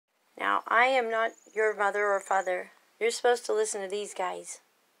now. I am not your mother or father. You're supposed to listen to these guys.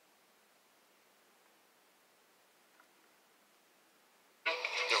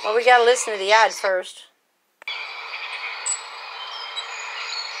 Well, we gotta listen to the ad first.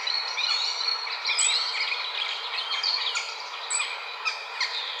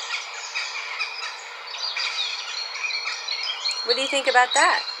 What do you think about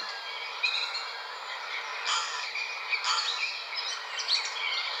that?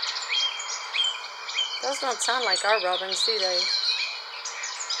 Those don't sound like our robins, do they?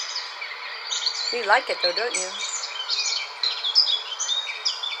 You like it though, don't you?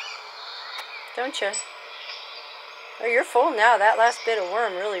 Don't you? Oh, you're full now. That last bit of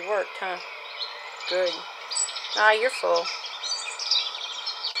worm really worked, huh? Good. Ah, you're full.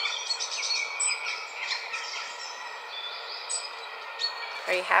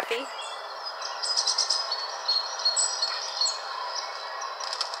 Are you happy?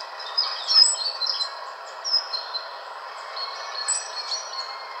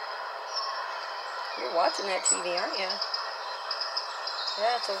 You're watching that TV, aren't you?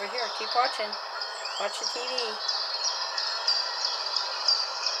 Yeah, it's over here. Keep watching. Watch the TV.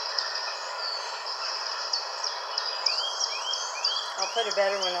 I'll put a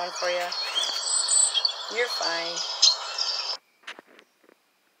better one on for you. You're fine.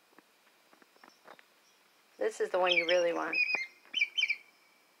 This is the one you really want.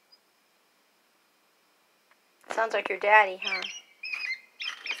 Sounds like your daddy, huh?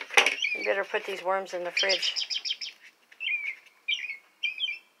 You better put these worms in the fridge.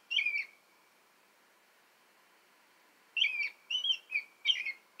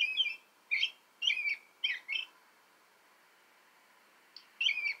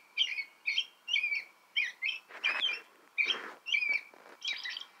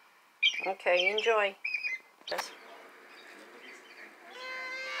 Okay, enjoy. Yes.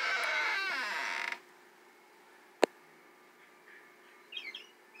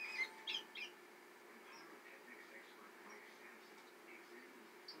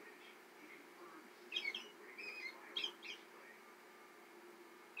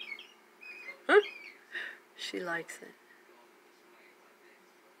 She likes it.